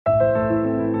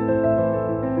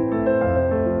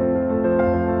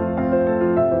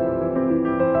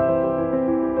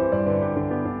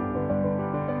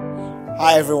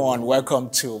Hi everyone,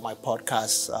 welcome to my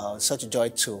podcast. Such a joy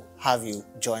to have you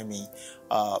join me.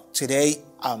 Today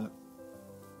I'm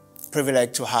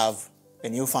privileged to have a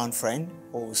newfound friend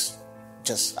who's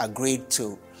just agreed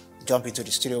to jump into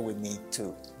the studio with me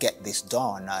to get this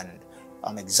done, and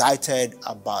I'm excited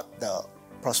about the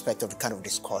prospect of the kind of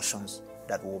discussions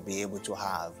that we'll be able to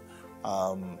have.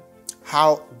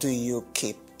 How do you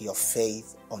keep your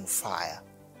faith on fire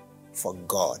for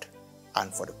God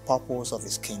and for the purpose of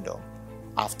His kingdom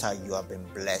after you have been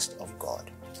blessed of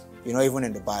God? You know, even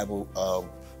in the Bible,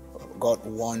 God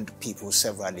warned people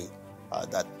severally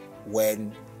that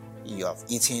when you have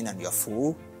eaten and you're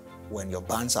full, when your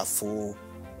barns are full,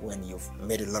 when you've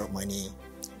made a lot of money,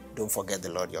 don't forget the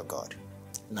Lord your God.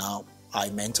 Now, I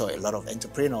mentor a lot of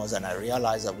entrepreneurs, and I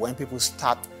realize that when people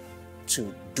start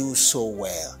to do so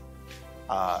well,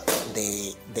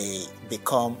 they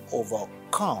become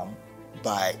overcome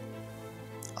by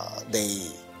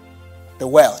the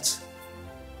wealth,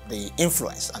 the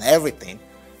influence, and everything,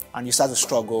 and you start to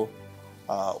struggle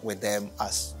with them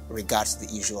as regards the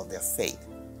issue of their faith.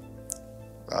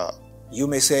 You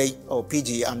may say, "Oh,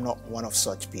 PG, I'm not one of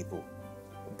such people,"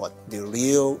 but the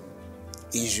real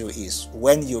issue is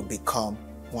when you become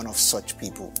one of such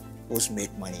people who's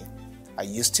made money, are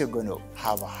you still going to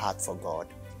have a heart for God?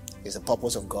 Is the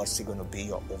purpose of God still going to be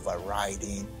your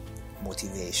overriding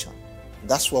motivation?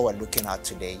 That's what we're looking at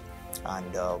today,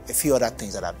 and a few other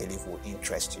things that I believe will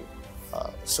interest you.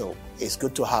 So it's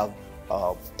good to have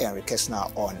Henry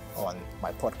Kessner on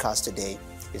my podcast today.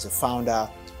 He's a founder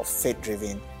of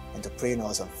Faith-Driven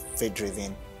Entrepreneurs and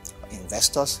Faith-Driven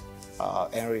Investors.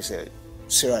 Henry is a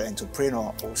serial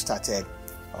entrepreneur who started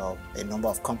a number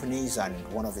of companies, and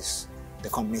one of the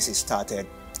companies he started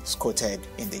is quoted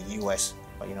in the US,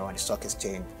 on the stock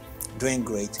exchange, doing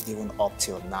great even up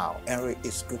till now. Henry,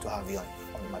 it's good to have you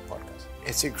on my podcast.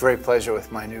 It's a great pleasure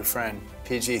with my new friend,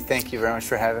 PG. Thank you very much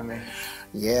for having me.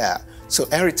 Yeah. So,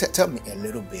 Henry, tell me a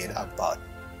little bit about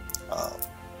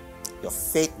your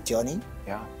faith journey,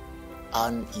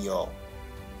 and your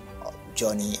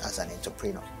journey as an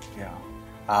entrepreneur.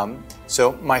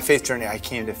 So my faith journey, I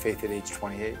came to faith at age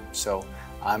 28. So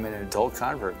I'm an adult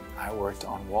convert. I worked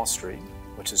on Wall Street,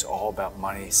 which is all about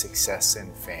money, success,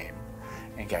 and fame,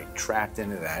 and got trapped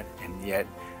into that. And yet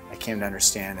I came to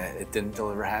understand that it didn't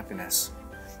deliver happiness.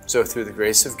 So through the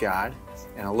grace of God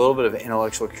and a little bit of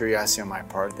intellectual curiosity on my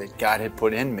part that God had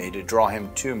put in me to draw Him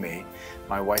to me,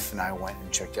 my wife and I went and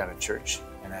checked out a church.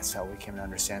 And that's how we came to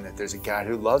understand that there's a God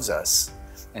who loves us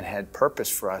and had purpose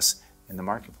for us in the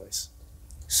marketplace.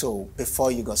 So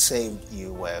before you got saved,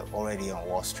 you were already on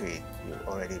Wall Street. You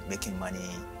were already making money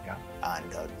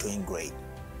and doing great.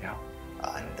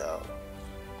 And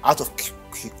out of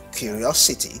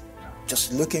curiosity,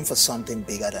 just looking for something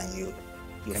bigger than you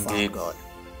found God.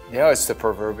 It's the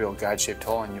proverbial God-shaped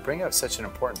hole. And you bring up such an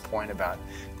important point about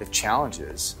the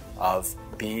challenges of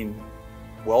being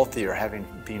wealthy or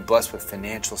being blessed with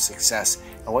financial success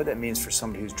and what that means for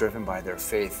somebody who's driven by their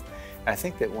faith. I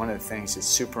think that one of the things that's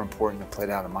super important that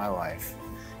played out in my life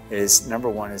is, number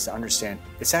one, is to understand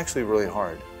it's actually really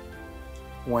hard.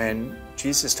 When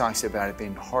Jesus talks about it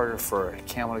being harder for a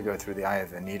camel to go through the eye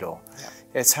of a needle,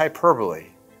 it's hyperbole,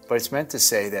 but it's meant to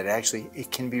say that actually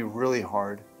it can be really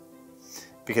hard,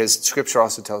 because Scripture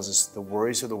also tells us the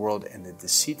worries of the world and the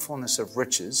deceitfulness of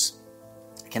riches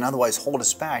can otherwise hold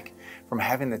us back from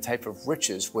having the type of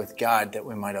riches with God that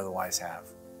we might otherwise have.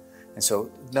 And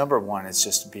so, number one is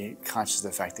just to be conscious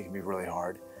of the fact that it can be really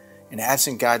hard. And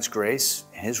absent God's grace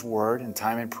and His Word and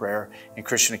time in prayer and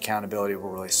Christian accountability, we're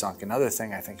really sunk. Another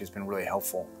thing I think has been really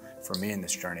helpful for me in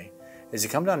this journey is to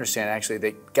come to understand actually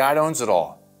that God owns it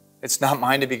all. It's not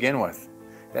mine to begin with.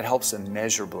 That helps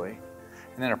immeasurably.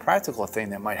 And then a practical thing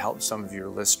that might help some of your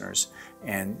listeners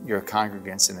and your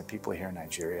congregants and the people here in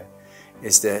Nigeria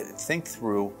is to think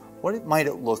through what might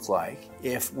it look like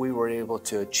if we were able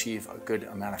to achieve a good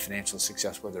amount of financial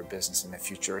success with our business in the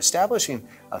future. Establishing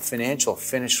a financial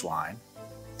finish line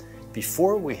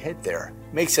before we hit there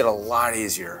makes it a lot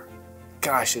easier.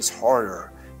 Gosh, it's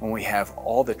harder when we have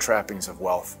all the trappings of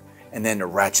wealth and then to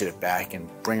ratchet it back and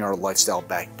bring our lifestyle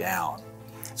back down.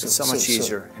 So it's so much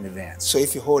easier in advance. So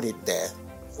if you hold it there,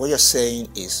 what you're saying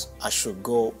is I should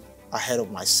go ahead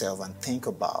of myself and think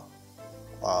about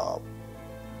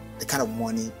the kind of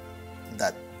money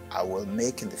that I will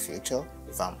make in the future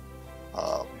if I'm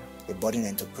a budding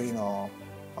entrepreneur,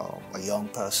 a young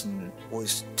person who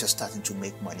is just starting to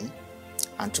make money,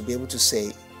 and to be able to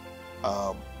say,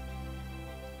 how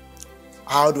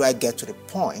do I get to the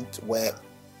point where,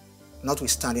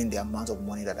 notwithstanding the amount of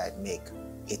money that I make,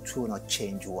 it will not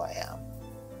change who I am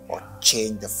or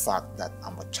change the fact that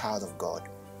I'm a child of God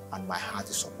and my heart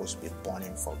is supposed to be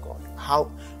burning for God.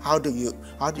 How did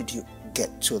you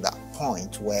get to that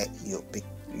point where you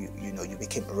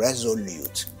became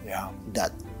resolute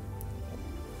that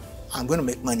I'm going to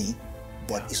make money,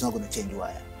 but it's not going to change who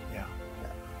I am? Yeah.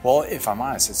 Well, if I'm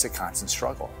honest, it's a constant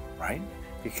struggle, right?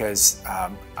 Because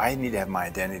I need to have my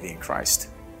identity in Christ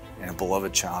and a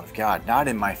beloved child of God, not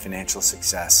in my financial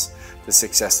success, the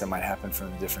success that might happen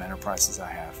from the different enterprises I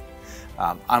have.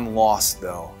 I'm lost,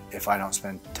 though, if I don't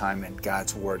spend time in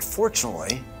God's Word.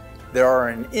 Fortunately, there are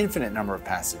an infinite number of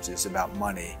passages about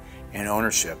money and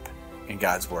ownership in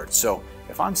God's Word. So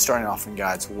if I'm starting off in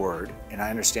God's Word and I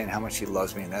understand how much He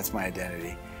loves me and that's my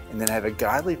identity, and then I have a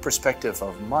godly perspective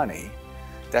of money,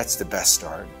 that's the best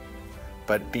start.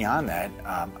 But beyond that,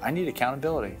 I need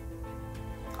accountability.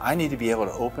 I need to be able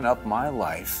to open up my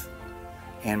life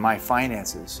and my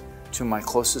finances to my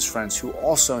closest friends who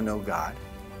also know God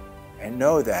and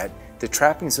know that the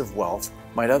trappings of wealth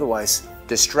might otherwise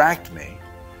distract me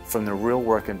from the real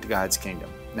work in God's kingdom.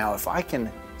 Now, if I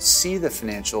can see the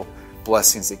financial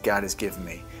blessings that God has given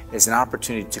me as an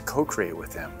opportunity to co-create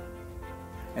with Him,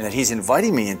 and that He's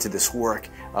inviting me into this work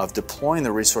of deploying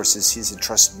the resources He's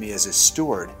entrusted me as a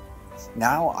steward,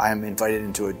 now I'm invited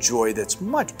into a joy that's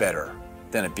much better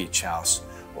than a beach house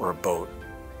or a boat.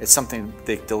 It's something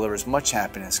that delivers much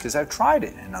happiness because I've tried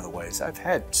it in other ways. I've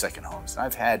had second homes.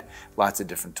 I've had lots of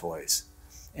different toys.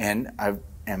 And I'm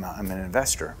an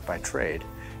investor by trade.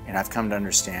 And I've come to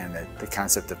understand that the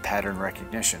concept of pattern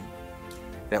recognition,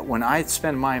 that when I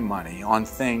spend my money on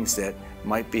things that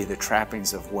might be the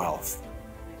trappings of wealth,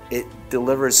 it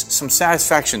delivers some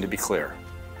satisfaction, to be clear.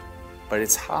 But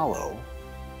it's hollow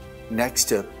next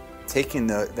to taking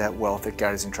that wealth that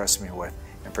God has entrusted me with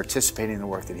and participating in the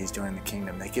work that He's doing in the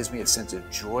kingdom. That gives me a sense of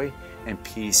joy and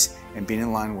peace and being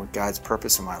in line with God's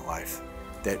purpose in my life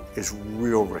that is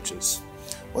real riches.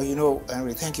 Well,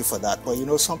 Henry, thank you for that.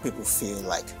 But some people feel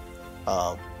like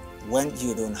when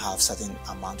you don't have certain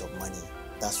amount of money,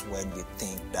 that's when you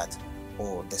think that,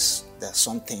 there's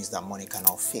some things that money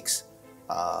cannot fix.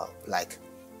 Like,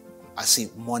 as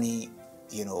if money,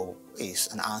 is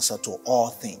an answer to all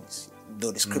things.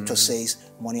 Though the scripture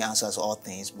says money answers all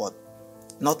things, but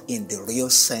not in the real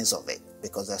sense of it,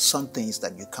 because there's some things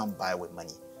that you can't buy with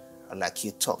money. Like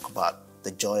you talk about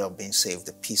the joy of being saved,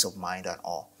 the peace of mind and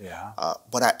all. Yeah.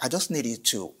 But I just need you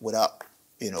to, without,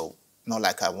 not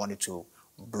like I wanted to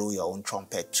blow your own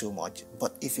trumpet too much,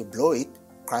 but if you blow it,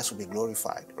 Christ will be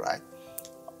glorified, right?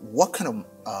 What kind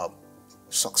of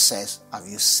success have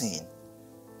you seen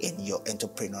in your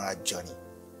entrepreneurial journey?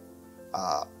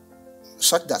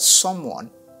 Such that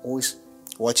someone who is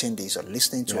watching this or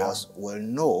listening to us will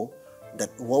know that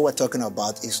what we're talking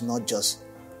about is not just,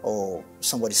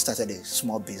 somebody started a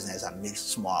small business and made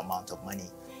small amount of money.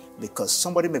 Because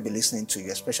somebody may be listening to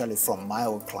you, especially from my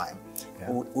own client,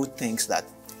 who thinks that,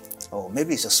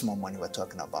 maybe it's just small money we're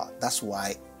talking about. That's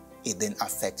why it didn't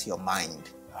affect your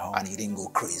mind and you didn't go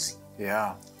crazy.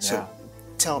 Yeah. So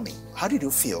tell me, how did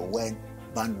you feel when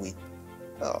Bandwidth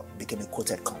became a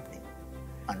quoted company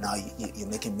and now you're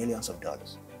making millions of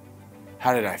dollars?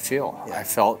 How did I feel? I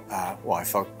felt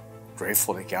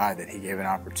grateful to God that He gave an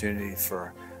opportunity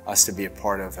for us to be a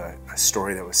part of a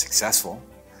story that was successful.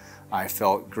 I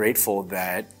felt grateful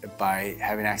that by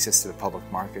having access to the public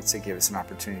markets, it gave us an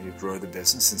opportunity to grow the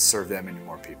business and serve that many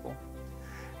more people.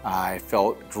 I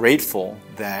felt grateful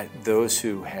that those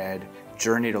who had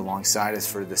journeyed alongside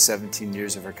us for the 17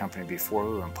 years of our company before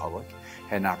we went public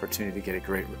had an opportunity to get a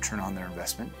great return on their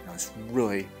investment. It was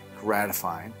really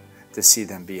gratifying to see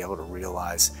them be able to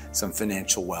realize some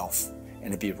financial wealth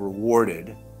and to be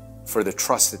rewarded for the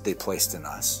trust that they placed in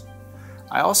us.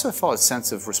 I also felt a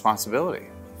sense of responsibility,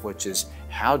 which is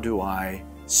how do I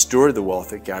steward the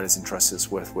wealth that God has entrusted us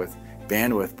with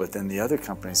Bandwidth, but then the other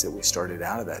companies that we started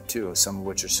out of that too, some of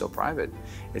which are still private.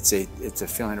 It's a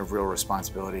feeling of real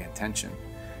responsibility and tension.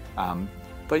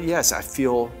 But yes, I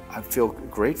feel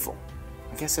grateful.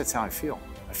 I guess that's how I feel.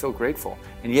 I feel grateful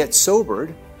and yet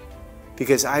sobered,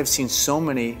 because I've seen so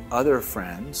many other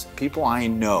friends, people I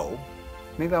know,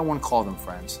 maybe I won't call them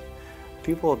friends,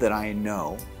 people that I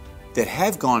know that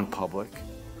have gone public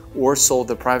or sold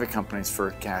their private companies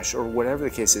for cash or whatever the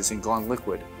case is and gone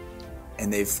liquid,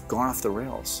 and they've gone off the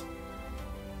rails.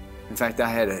 In fact, I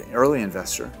had an early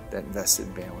investor that invested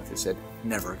in Bandwidth who said,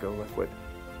 never go liquid.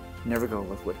 Never go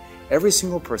liquid. Every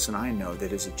single person I know that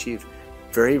has achieved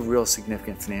very real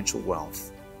significant financial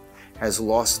wealth has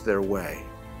lost their way.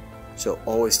 So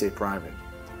always stay private.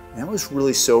 And that was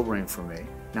really sobering for me.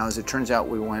 Now, as it turns out,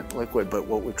 we went liquid, but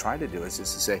what we try to do is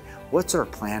just to say, what's our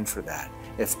plan for that?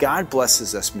 If God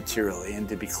blesses us materially, and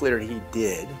to be clear, He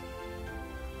did,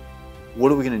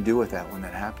 what are we going to do with that when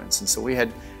that happens? And so we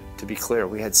had, to be clear,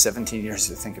 we had 17 years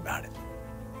to think about it.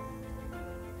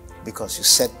 Because you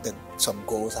set some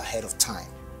goals ahead of time.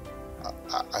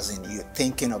 As in, you're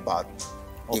thinking about...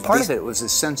 Well, part of it was a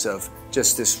sense of,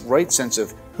 just this right sense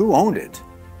of who owned it.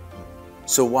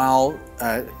 So while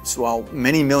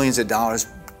many millions of dollars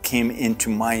came into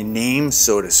my name,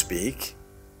 so to speak,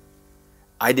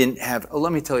 I didn't have...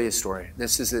 let me tell you a story.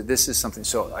 This is something...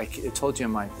 So I told you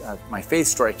in my faith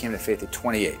story, I came to faith at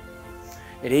 28.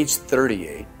 At age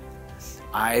 38,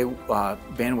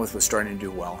 Bandwidth was starting to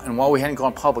do well. And while we hadn't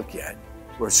gone public yet,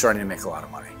 we were starting to make a lot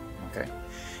of money. Okay,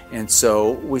 and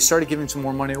so we started giving some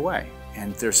more money away.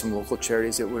 And there's some local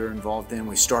charities that we were involved in.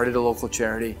 We started a local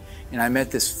charity, and I met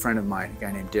this friend of mine, a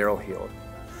guy named Daryl Heald.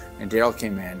 And Daryl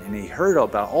came in, and he heard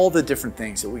about all the different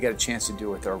things that we got a chance to do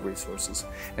with our resources.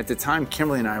 At the time,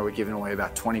 Kimberly and I were giving away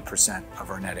about 20% of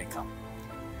our net income.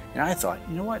 And I thought,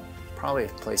 you know what? Probably a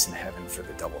place in heaven for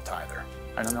the double tither.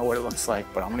 I don't know what it looks like,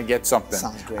 but I'm going to get something.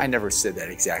 Sounds great. I never said that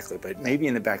exactly, but maybe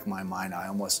in the back of my mind, I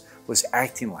almost was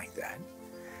acting like that.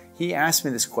 He asked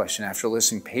me this question after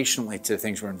listening patiently to the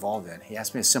things we're involved in. He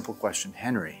asked me a simple question: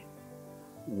 Henry,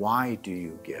 why do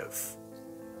you give?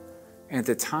 And at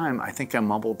the time, I think I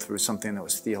mumbled through something that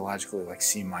was theologically like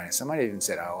C-. I might have even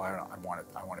said, I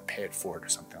want to pay it forward or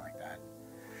something like that.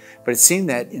 But it seemed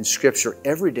that in Scripture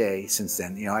every day since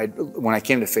then, when I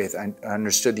came to faith, I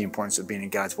understood the importance of being in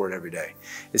God's Word every day.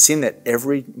 It seemed that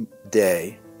every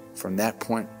day from that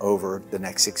point over the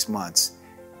next 6 months,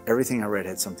 everything I read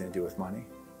had something to do with money.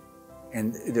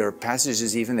 And there are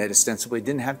passages even that ostensibly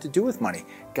didn't have to do with money.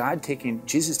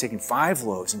 Jesus taking 5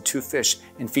 loaves and 2 fish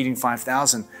and feeding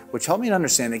 5,000, which helped me to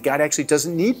understand that God actually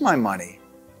doesn't need my money.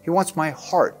 He wants my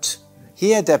heart.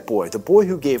 He had that boy, the boy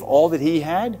who gave all that he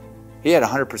had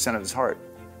 100% of his heart.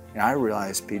 And I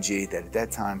realized, PG, that at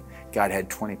that time, God had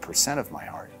 20% of my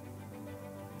heart.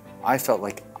 I felt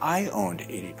like I owned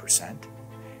 80%.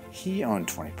 He owned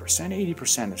 20%.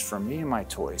 80% is for me and my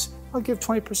toys. I'll give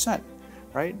 20%,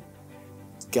 right?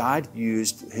 God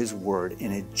used His Word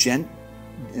in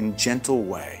a gentle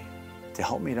way to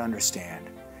help me to understand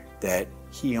that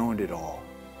He owned it all.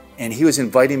 And He was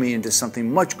inviting me into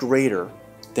something much greater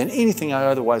than anything I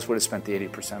otherwise would have spent the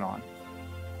 80% on.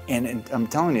 And I'm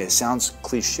telling you, it sounds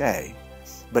cliche,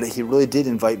 but He really did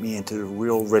invite me into the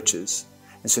real riches.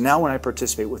 And so now when I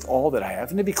participate with all that I have,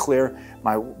 and to be clear,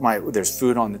 there's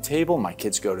food on the table, my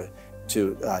kids go to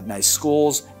nice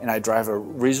schools, and I drive a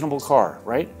reasonable car,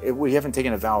 right? We haven't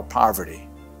taken a vow of poverty.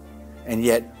 And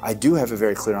yet, I do have a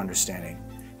very clear understanding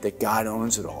that God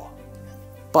owns it all.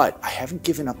 But I haven't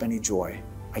given up any joy.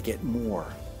 I get more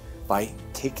by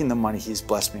taking the money He's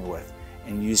blessed me with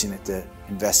and using it to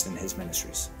invest in His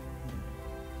ministries.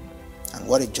 And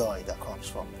what a joy that comes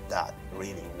from that,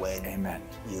 really, when Amen.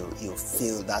 You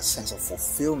feel that sense of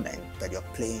fulfillment that you're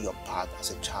playing your part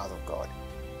as a child of God.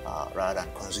 Rather than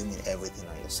consuming everything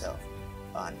on yourself.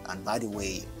 And by the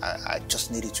way, I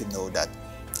just needed to know that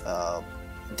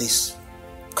this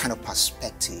kind of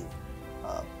perspective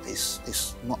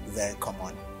is not very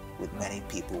common with many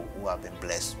people who have been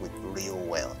blessed with real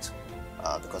wealth.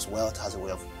 Because wealth has a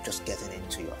way of just getting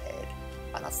into your head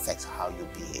and affects how you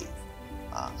behave.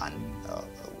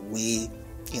 We,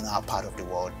 in our part of the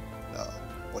world,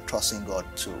 we're trusting God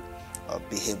to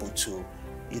be able to,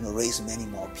 raise many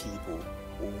more people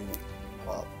who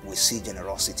we see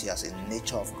generosity as a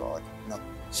nature of God, not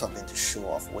something to show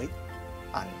off with,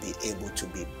 and be able to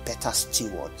be better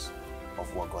stewards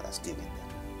of what God has given them.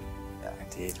 Yeah,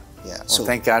 indeed. Yeah. Well, so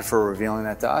thank God for revealing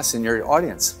that to us and your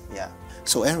audience. Yeah.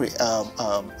 So Henry,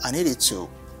 I needed to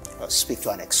speak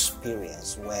to an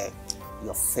experience where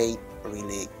your faith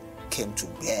really came to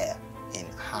bear in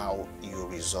how you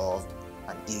resolved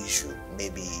an issue.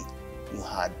 Maybe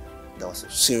there was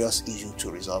a serious issue to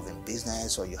resolve in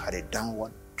business, or you had a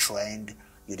downward trend,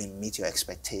 you didn't meet your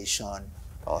expectation,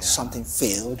 or something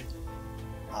failed,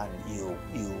 and you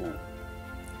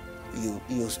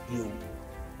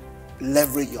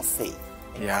leverage your faith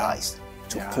in Christ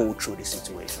to pull through the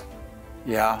situation.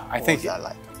 Yeah, I think. What was that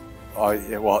like? Oh,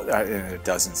 yeah, well,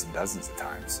 dozens and dozens of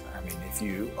times. I mean, if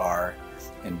you are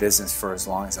in business for as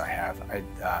long as I have,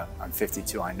 I'm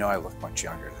 52. I know I look much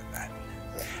younger than that.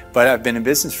 But I've been in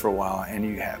business for a while, and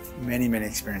you have many, many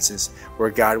experiences where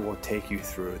God will take you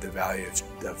through the valley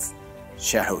of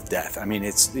shadow of death. I mean,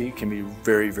 it can be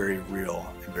very, very real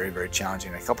and very, very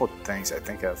challenging. A couple of things I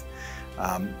think of.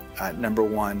 Number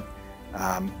one,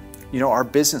 our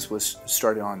business was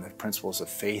started on the principles of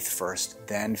faith first,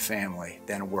 then family,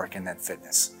 then work, and then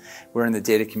fitness. We're in the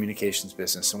data communications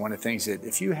business, and one of the things that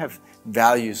if you have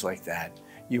values like that,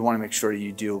 you want to make sure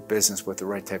you do business with the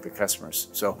right type of customers.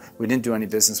 So we didn't do any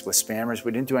business with spammers.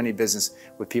 We didn't do any business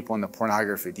with people in the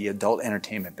pornography, the adult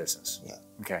entertainment business. Yeah.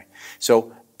 Okay.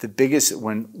 So the biggest,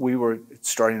 when we were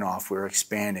starting off, we were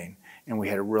expanding, and we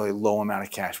had a really low amount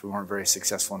of cash. We weren't very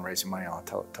successful in raising money. I'll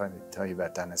tell you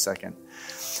about that in a second.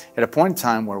 At a point in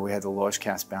time where we had the lowest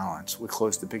cash balance, we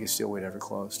closed the biggest deal we'd ever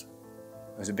closed.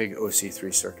 It was a big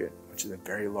OC3 circuit, which is a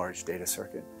very large data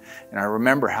circuit. And I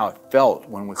remember how it felt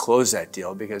when we closed that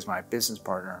deal, because my business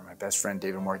partner, my best friend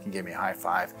David Morgan, gave me a high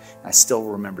five. And I still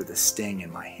remember the sting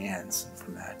in my hands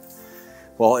from that.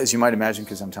 Well, as you might imagine,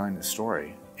 because I'm telling this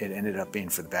story, it ended up being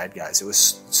for the bad guys. It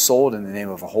was sold in the name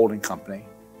of a holding company.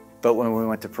 But when we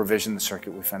went to provision the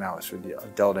circuit, we found out it was for the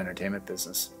adult entertainment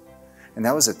business. And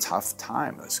that was a tough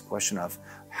time. It was a question of,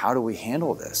 how do we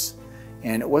handle this?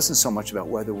 And it wasn't so much about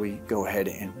whether we go ahead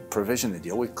and provision the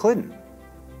deal. We couldn't.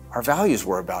 Our values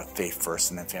were about faith first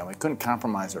and then family. We couldn't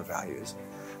compromise our values.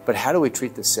 But how do we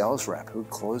treat the sales rep who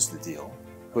closed the deal,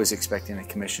 who was expecting a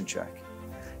commission check?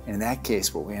 And in that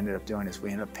case, what we ended up doing is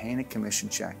we ended up paying a commission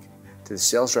check to the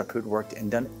sales rep who'd worked and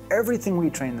done everything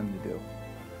we trained them to do.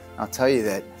 I'll tell you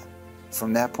that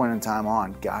from that point in time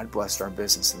on, God blessed our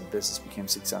business and the business became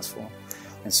successful.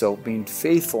 And so being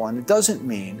faithful, and it doesn't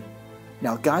mean,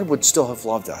 now God would still have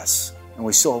loved us and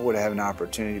we still would have an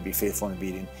opportunity to be faithful in the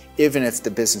meeting, even if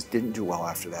the business didn't do well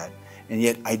after that. And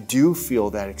yet I do feel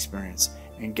that experience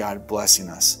and God blessing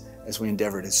us as we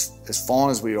endeavored, as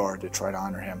fallen as we are, to try to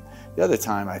honor Him. The other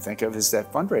time I think of is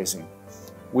that fundraising.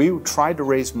 We tried to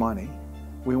raise money.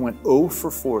 We went 0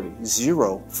 for 40,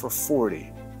 0 for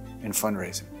 40 in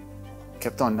fundraising.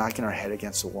 Kept on knocking our head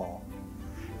against the wall.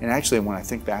 And actually, when I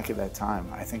think back at that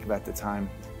time, I think about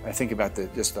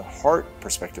just the heart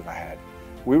perspective I had.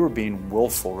 We were being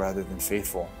willful rather than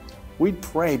faithful. We'd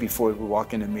pray before we would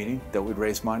walk into a meeting that we'd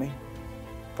raise money,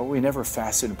 but we never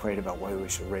fasted and prayed about whether we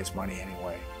should raise money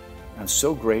anyway. I'm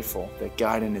so grateful that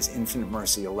God in His infinite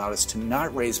mercy allowed us to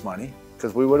not raise money,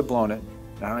 because we would have blown it,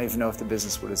 and I don't even know if the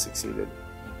business would have succeeded.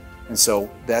 And so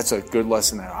that's a good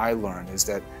lesson that I learned, is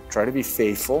that try to be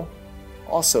faithful.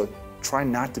 Also, try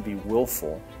not to be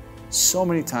willful. So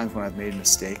many times when I've made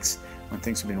mistakes, when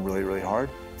things have been really, really hard,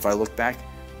 if I look back,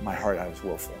 in my heart I was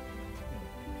willful.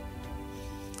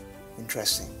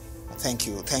 Interesting. Thank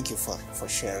you for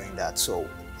sharing that. So,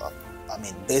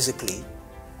 basically,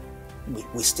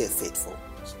 we stay faithful.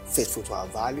 Faithful to our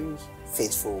values,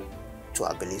 faithful to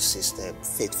our belief system,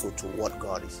 faithful to what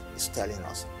God is telling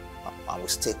us. And we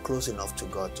stay close enough to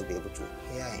God to be able to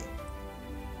hear Him,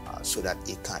 so that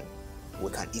we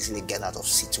can easily get out of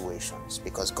situations,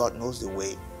 because God knows the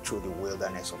way through the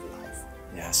wilderness of life.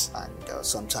 Yes. And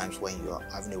sometimes when you're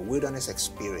having a wilderness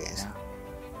experience,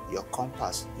 your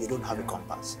compass, you don't have a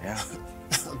compass. Yeah.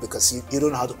 Because you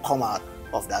don't know how to come out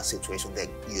of that situation. Then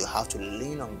you have to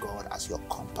lean on God as your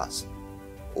compass,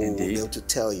 who will be able to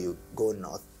tell you, go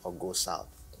north or go south,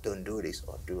 don't do this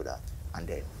or do that, and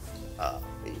then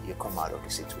you come out of the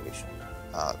situation.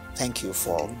 Thank you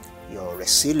for your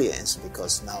resilience,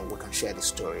 because now we can share the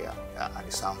story, and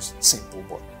it sounds simple,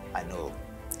 but I know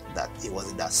that it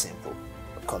wasn't that simple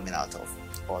coming out of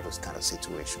all those kind of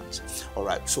situations. All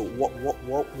right, so what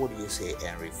would you say,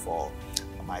 Henry, for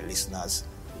my listeners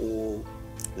who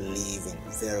live in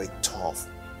very tough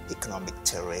economic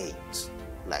terrains,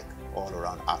 like all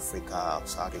around Africa,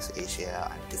 Southeast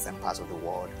Asia, and different parts of the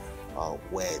world,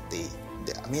 where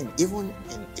even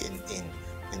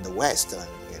in the West and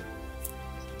in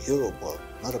Europe or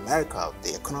North America,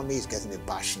 the economy is getting a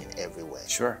bashing everywhere.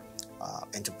 Sure.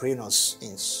 Entrepreneurs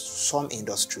in some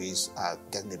industries are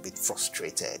getting a bit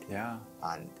frustrated. Yeah.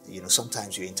 And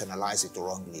sometimes you internalize it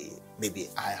wrongly. Maybe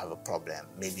I have a problem.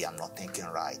 Maybe I'm not thinking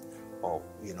right. Or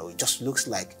it just looks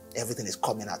like everything is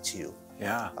coming at you.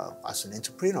 Yeah. As an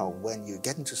entrepreneur, when you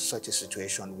get into such a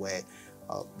situation where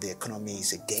the economy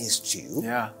is against you,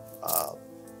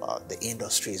 the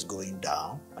industry is going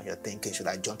down, and you're thinking, should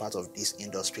I jump out of this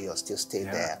industry or still stay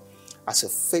there? As a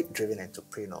faith-driven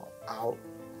entrepreneur,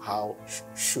 how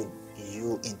should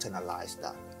you internalize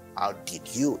that? How did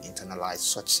you internalize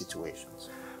such situations?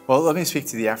 Well, let me speak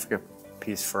to the Africa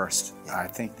piece first. I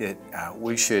think that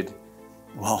we should,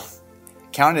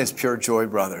 count it as pure joy,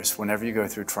 brothers, whenever you go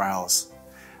through trials.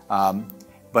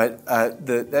 But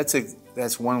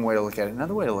that's one way to look at it.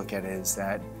 Another way to look at it is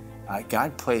that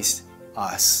God placed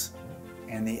us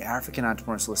and the African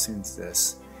entrepreneurs listening to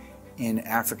this in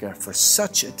Africa for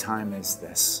such a time as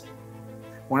this.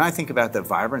 When I think about the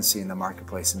vibrancy in the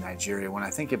marketplace in Nigeria, when I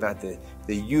think about the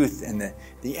youth and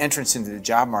the entrance into the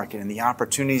job market and the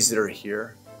opportunities that are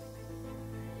here,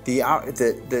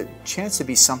 the chance to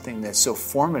be something that's so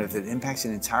formative that impacts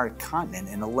an entire continent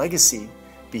and a legacy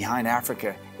behind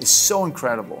Africa is so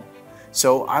incredible.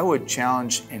 So I would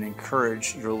challenge and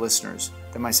encourage your listeners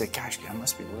that might say, gosh, it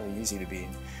must be really easy to be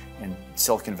in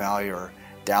Silicon Valley or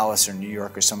Dallas or New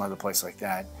York or some other place like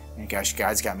that. And gosh,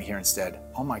 God's got me here instead.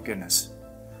 Oh my goodness.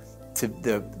 To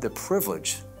the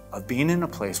privilege of being in a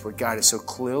place where God is so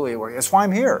clearly aware. That's why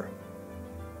I'm here.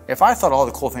 If I thought all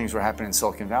the cool things were happening in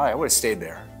Silicon Valley, I would have stayed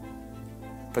there.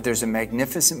 But there's a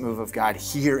magnificent move of God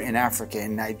here in Africa,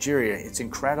 in Nigeria. It's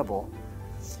incredible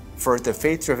for the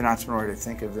faith-driven entrepreneur to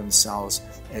think of themselves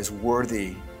as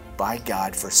worthy by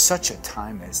God for such a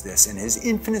time as this. And His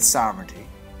infinite sovereignty,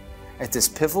 at this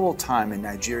pivotal time in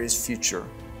Nigeria's future,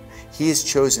 He has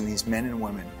chosen these men and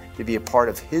women to be a part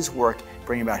of His work,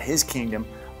 bring about His kingdom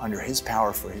under His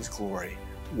power for His glory.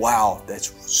 Wow,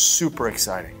 that's super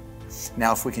exciting.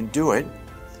 Now, if we can do it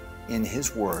in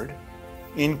His Word,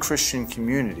 in Christian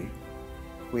community,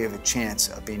 we have a chance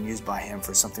of being used by Him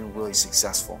for something really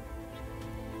successful.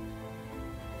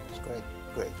 That's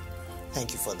great.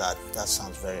 Thank you for that. That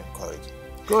sounds very encouraging.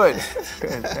 Good,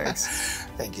 thanks.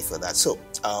 Thank you for that. So,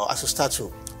 as we start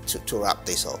to wrap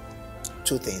this up,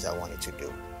 two things I wanted to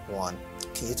do. One,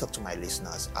 can you talk to my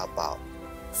listeners about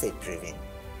faith-driven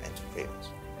entrepreneurs?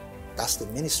 That's the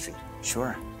ministry.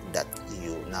 Sure. That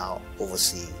you now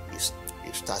oversee.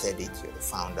 You started it. You're the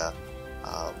founder.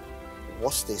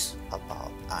 What's this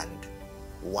about, and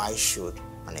why should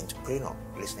an entrepreneur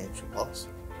listening to us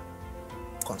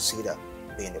consider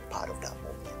being a part of that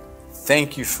movement?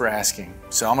 Thank you for asking.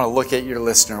 So I'm going to look at your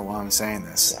listener while I'm saying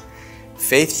this. Yeah.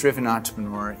 Faith-driven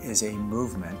entrepreneur is a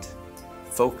movement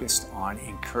focused on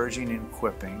encouraging and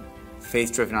equipping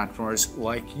faith-driven entrepreneurs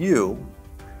like you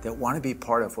that want to be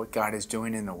part of what God is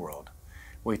doing in the world.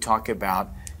 We talk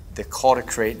about the call to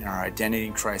create and our identity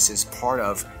in Christ is part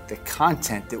of the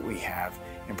content that we have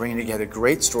and bringing together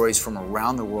great stories from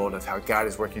around the world of how God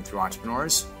is working through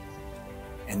entrepreneurs.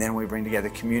 And then we bring together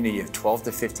a community of 12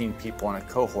 to 15 people in a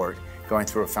cohort going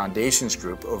through a foundations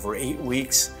group over 8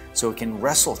 weeks so we can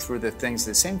wrestle through the things,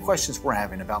 the same questions we're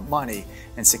having about money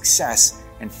and success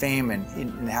and fame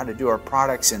and how to do our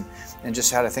products and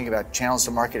just how to think about channels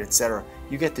to market, etc.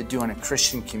 You get to do in a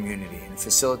Christian community in a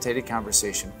facilitated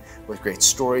conversation with great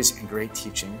stories and great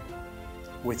teaching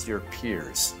with your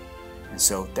peers. And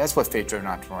so that's what Faith Driven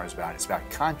Entrepreneur is about. It's about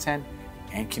content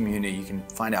and community. You can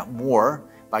find out more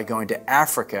by going to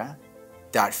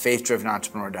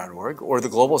africa.faithdrivenentrepreneur.org or the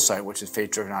global site, which is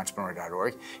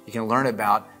faithdrivenentrepreneur.org. You can learn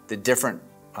about the different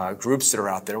groups that are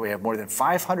out there. We have more than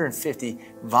 550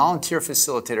 volunteer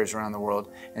facilitators around the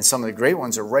world, and some of the great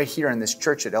ones are right here in this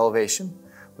church at Elevation.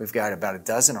 We've got about a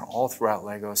dozen are all throughout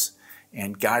Lagos,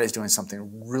 and God is doing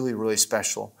something really, really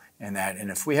special in that. And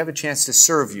if we have a chance to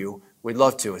serve you, we'd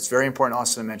love to. It's very important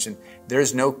also to mention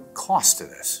there's no cost to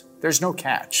this. There's no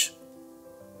catch.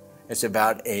 It's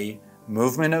about a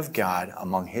movement of God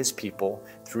among His people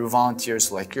through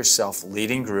volunteers like yourself,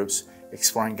 leading groups,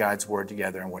 exploring God's Word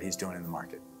together and what He's doing in the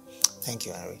market. Thank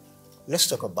you, Henry. Let's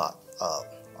talk about,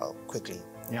 quickly,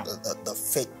 the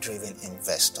faith-driven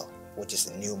investor, which is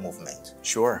a new movement.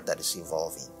 Sure. That is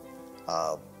evolving.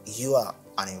 You are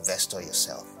an investor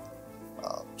yourself.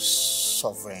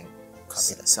 Sovereign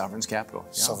Capital. Sovereign's Capital.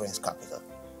 Yeah. Sovereign's Capital.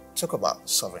 Talk about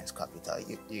Sovereign's Capital.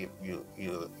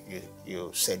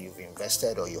 You said you've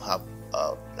invested, or you have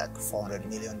like $400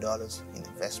 million in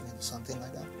investment or something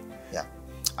like that. Yeah.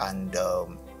 And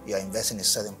you're investing in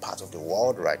certain parts of the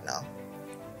world right now.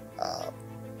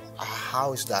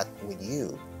 How is that with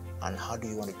you? And how do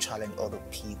you want to challenge other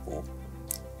people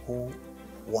who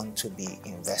want to be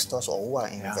investors or who are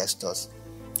investors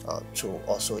to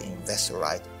also invest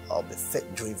right or be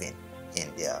faith-driven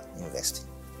in their investing?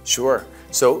 Sure.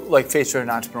 So like Faith-Driven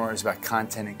Entrepreneur is about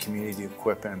content and community to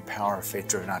equip and empower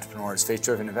faith-driven entrepreneurs.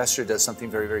 Faith-Driven Investor does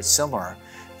something very, very similar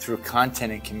through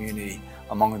content and community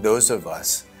among those of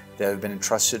us that have been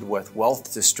entrusted with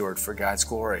wealth to steward for God's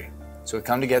glory. So we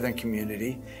come together in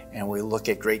community and we look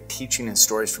at great teaching and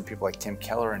stories from people like Tim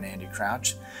Keller and Andy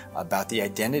Crouch about the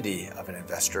identity of an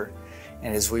investor.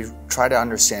 And as we try to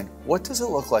understand, what does it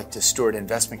look like to steward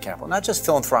investment capital? Not just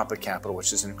philanthropic capital,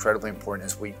 which is incredibly important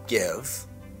as we give,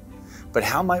 but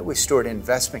how might we steward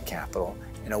investment capital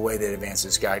in a way that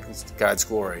advances God's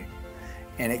glory?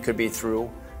 And it could be through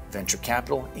venture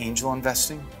capital, angel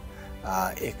investing.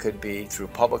 It could be through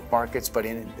public markets, but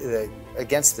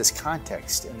against this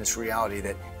context and this reality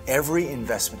that every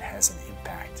investment has an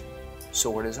impact. So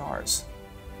what is ours?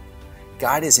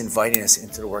 God is inviting us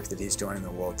into the work that He's doing in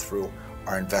the world through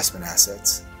our investment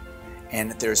assets.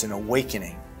 And there's an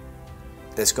awakening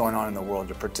that's going on in the world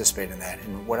to participate in that.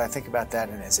 And what I think about that,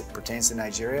 and as it pertains to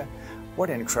Nigeria, What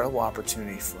an incredible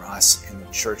opportunity for us in the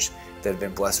church that have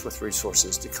been blessed with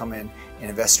resources to come in and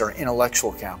invest our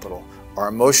intellectual capital, our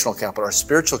emotional capital, our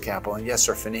spiritual capital, and yes,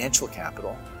 our financial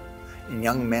capital in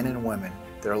young men and women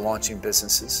that are launching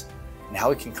businesses, and how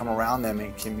we can come around them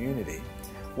in community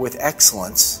with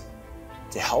excellence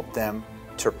to help them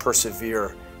to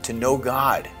persevere, to know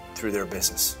God through their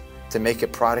business, to make a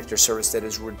product or service that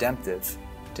is redemptive,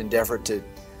 to endeavor to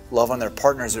love on their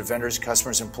partners, their vendors,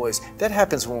 customers, employees. That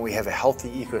happens when we have a healthy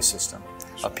ecosystem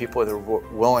of people that are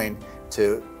willing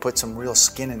to put some real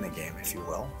skin in the game, if you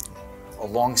will,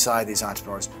 alongside these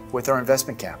entrepreneurs with our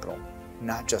investment capital,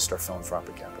 not just our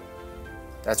philanthropic capital.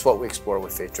 That's what we explore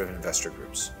with faith-driven investor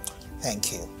groups.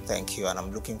 Thank you. And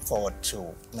I'm looking forward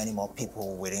to many more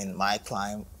people within my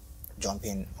climb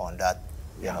jumping on that,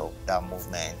 that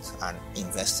movement and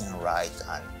investing right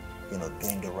and,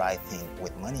 doing the right thing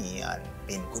with money and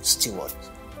being good stewards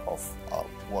of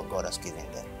what God has given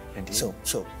them. Indeed.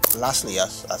 So lastly,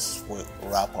 as we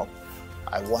wrap up,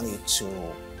 I want you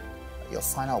to, your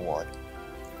final word,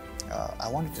 I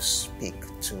want you to speak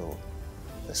to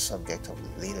the subject of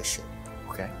leadership.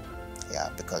 Okay. Yeah,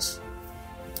 because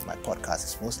my podcast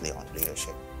is mostly on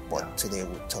leadership, but today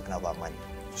we're talking about money.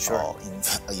 Sure.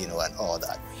 And all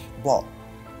that. But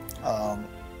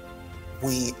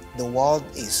the world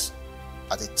is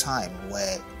at a time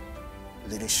where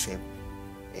leadership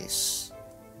is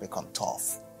become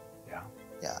tough.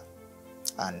 Yeah.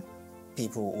 And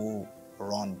people who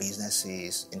run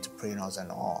businesses, entrepreneurs and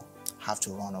all, have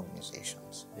to run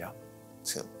organizations. Yeah.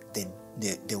 So they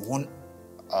won't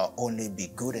only be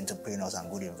good entrepreneurs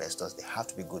and good investors, they have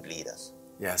to be good leaders.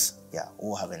 Yes. Yeah,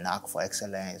 who have a knack for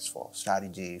excellence, for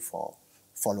strategy, for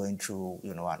following through,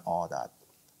 and all that.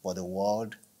 But the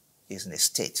world is in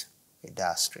a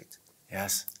dire state.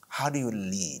 Yes. How do you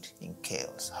lead in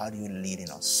chaos? How do you lead in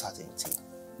uncertainty?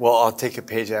 Well, I'll take a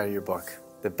page out of your book.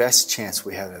 The best chance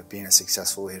we have of being a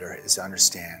successful leader is to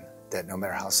understand that no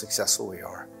matter how successful we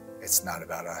are, it's not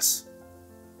about us.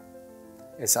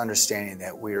 It's understanding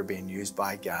that we are being used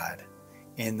by God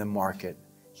in the market.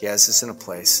 He has us in a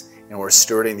place, and we're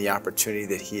stewarding the opportunity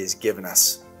that He has given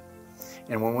us.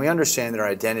 And when we understand that our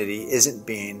identity isn't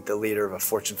being the leader of a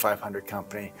Fortune 500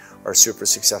 company or a super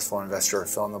successful investor or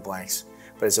fill in the blanks,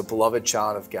 but as a beloved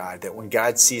child of God, that when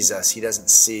God sees us, He doesn't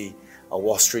see a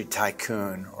Wall Street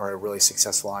tycoon or a really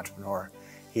successful entrepreneur.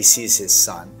 He sees His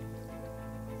Son.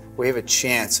 We have a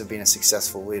chance of being a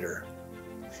successful leader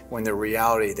when the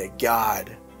reality that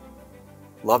God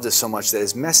loved us so much that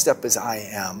as messed up as I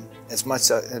am, as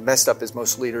messed up as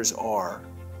most leaders are,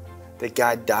 that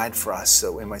God died for us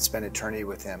so we might spend eternity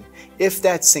with Him. If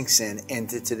that sinks in, and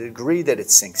to the degree that it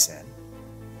sinks in,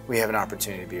 we have an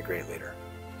opportunity to be a great leader.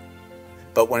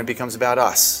 But when it becomes about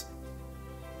us,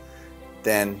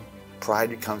 then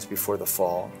pride comes before the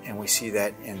fall, and we see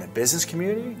that in the business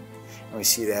community, and we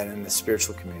see that in the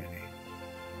spiritual community.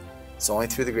 It's only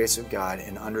through the grace of God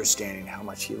and understanding how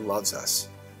much He loves us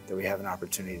that we have an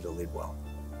opportunity to lead well.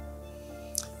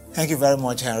 Thank you very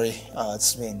much, Henry.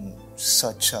 It's been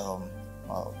such a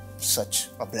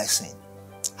blessing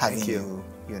having you,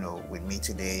 with me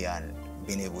today and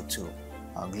being able to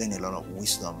glean a lot of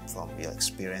wisdom from your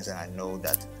experience. And I know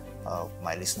that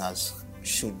my listeners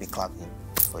should be clapping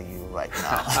for you right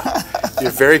now.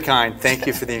 You're very kind. Thank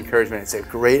you for the encouragement. It's a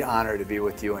great honor to be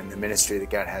with you in the ministry that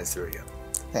God has through you.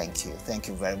 Thank you. Thank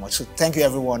you very much. So thank you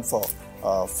everyone for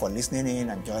listening in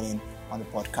and joining on the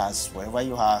podcast. Wherever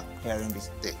you are hearing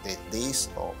this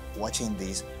or watching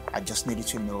this, I just need you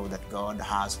to know that God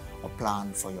has a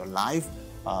plan for your life.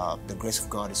 The grace of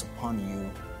God is upon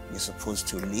you. You're supposed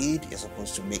to lead. You're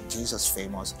supposed to make Jesus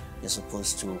famous. You're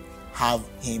supposed to have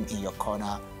Him in your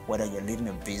corner, whether you're leading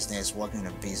a business, working in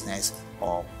a business,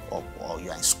 or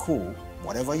you're in school.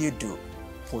 Whatever you do,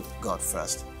 put God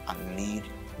first and lead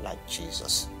like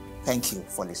Jesus. Thank you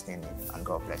for listening, and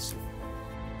God bless you.